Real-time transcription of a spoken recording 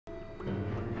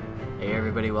Hey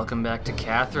everybody, welcome back to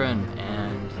Catherine,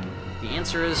 and the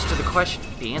answer is to the question.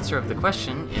 The answer of the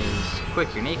question is,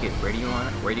 quick, you're naked. Where do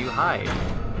you hide?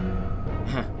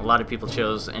 A lot of people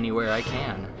chose anywhere I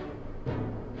can.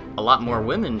 A lot more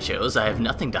women chose I have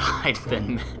nothing to hide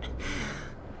than men.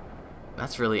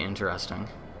 That's really interesting.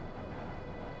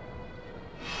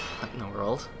 What in the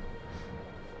world?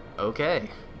 Okay.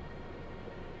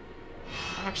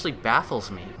 That actually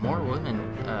baffles me. More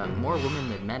women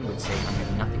than men would say I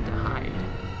have nothing to hide.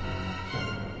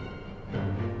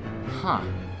 Huh.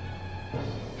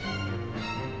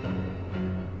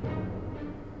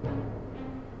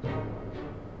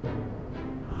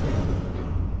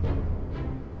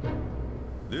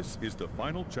 This is the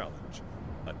final challenge,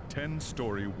 a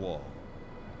 10-story wall.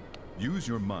 Use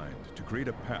your mind to create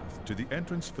a path to the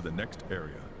entrance for the next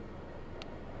area.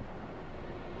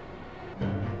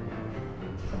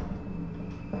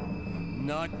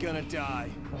 Not gonna die.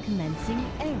 Commencing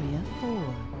Area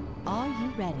 4. Are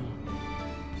you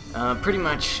ready? Pretty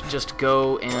much just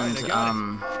go and,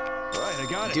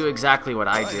 do exactly what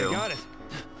I do.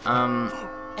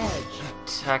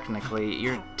 Technically,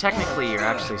 you're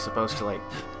actually supposed to, like,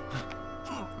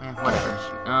 whatever.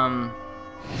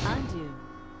 Undo.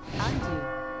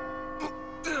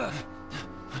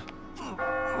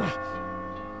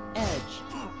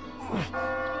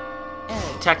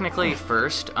 Technically,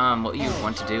 first, what you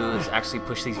want to do is actually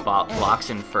push these blocks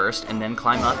in first, and then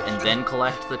climb up, and then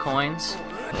collect the coins.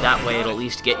 That way, it'll at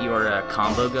least get your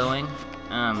combo going.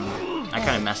 I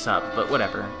kind of mess up, but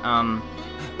whatever.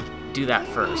 Do that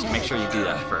first. Make sure you do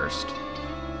that first.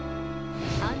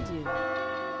 Undo.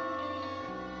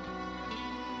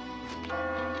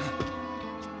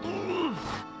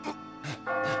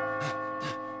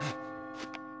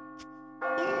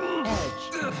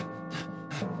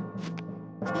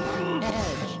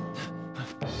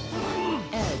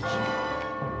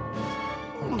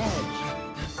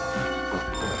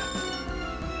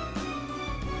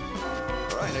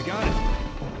 Alright, I got it.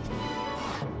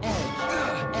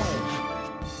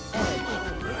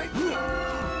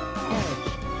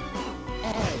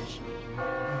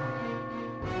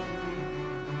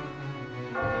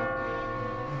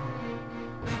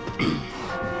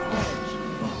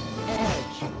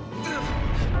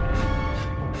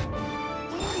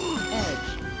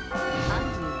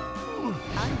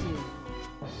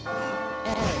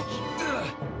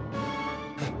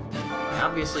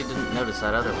 Obviously didn't notice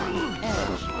that other one.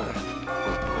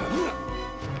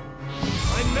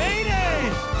 I made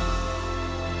it!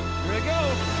 Here I go.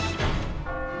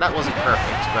 That wasn't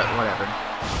perfect, but whatever.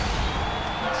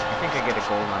 I think I get a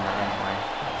gold on that anyway.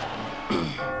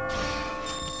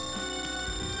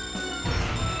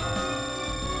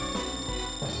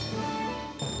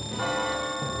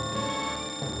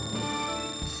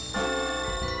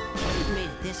 You've made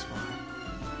it this far.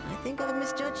 I think I've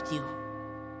misjudged you.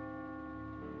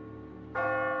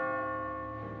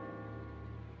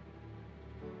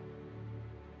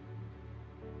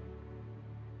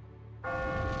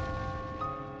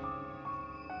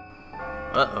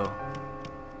 Uh-oh.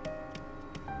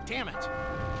 Damn it.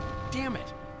 Damn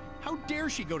it. How dare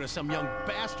she go to some young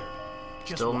bastard?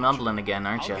 Just Still watch. mumbling again,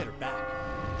 aren't I'll you? get her back.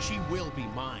 She will be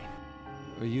mine.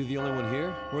 Are you the only one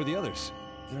here? Where are the others?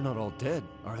 They're not all dead,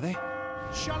 are they?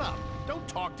 Shut up. Don't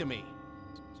talk to me.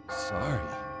 Sorry.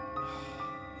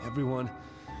 Everyone,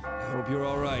 I hope you're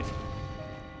all right.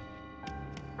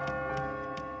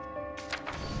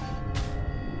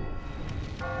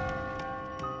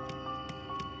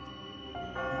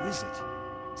 Who is it?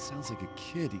 Sounds like a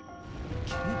kid. He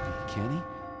can't be, can he?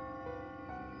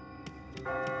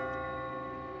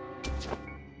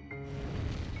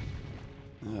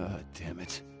 Ah, damn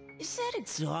it. Is that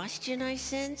exhaustion I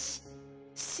sense?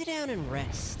 Sit down and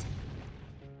rest.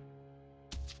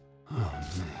 Oh,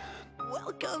 man.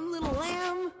 Welcome, little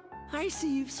lamb. I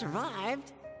see you've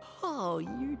survived. Oh,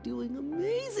 you're doing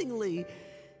amazingly.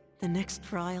 The next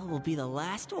trial will be the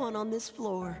last one on this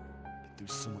floor.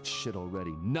 There's so much shit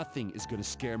already. Nothing is gonna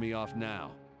scare me off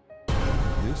now.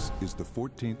 This is the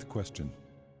 14th question.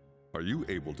 Are you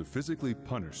able to physically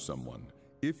punish someone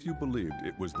if you believed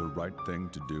it was the right thing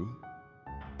to do?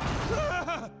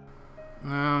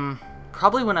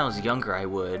 Probably when I was younger I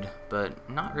would, but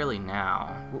not really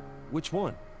now. Which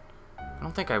one? I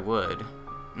don't think I would.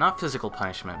 Not physical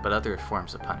punishment, but other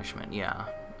forms of punishment, yeah.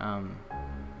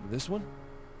 This one?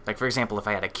 Like, for example, if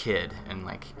I had a kid and,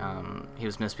 like, he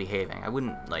was misbehaving, I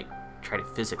wouldn't, like, try to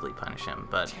physically punish him,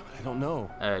 but Damn it, I don't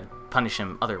know. punish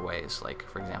him other ways. Like,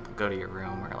 for example, go to your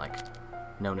room or, like,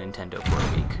 no Nintendo for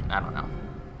a week. I don't know.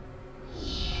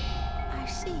 I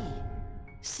see.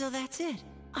 So that's it.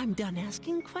 I'm done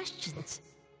asking questions.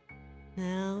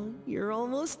 Now, you're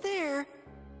almost there.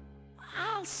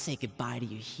 I'll say goodbye to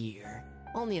you here.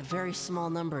 Only a very small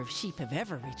number of sheep have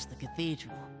ever reached the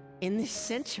cathedral. In this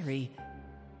century,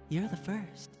 you're the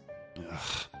first.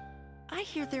 Ugh. I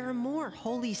hear there are more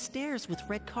holy stairs with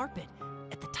red carpet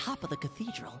at the top of the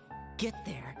cathedral. Get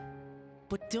there,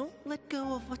 but don't let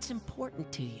go of what's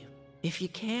important to you. If you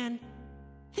can,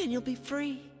 then you'll be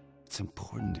free. It's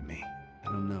important to me. I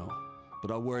don't know.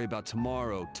 But I'll worry about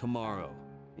tomorrow.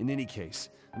 In any case,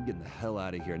 I'm getting the hell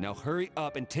out of here. Now hurry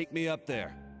up and take me up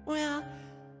there. Well,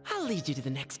 I'll lead you to the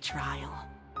next trial.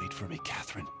 Wait for me,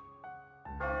 Catherine.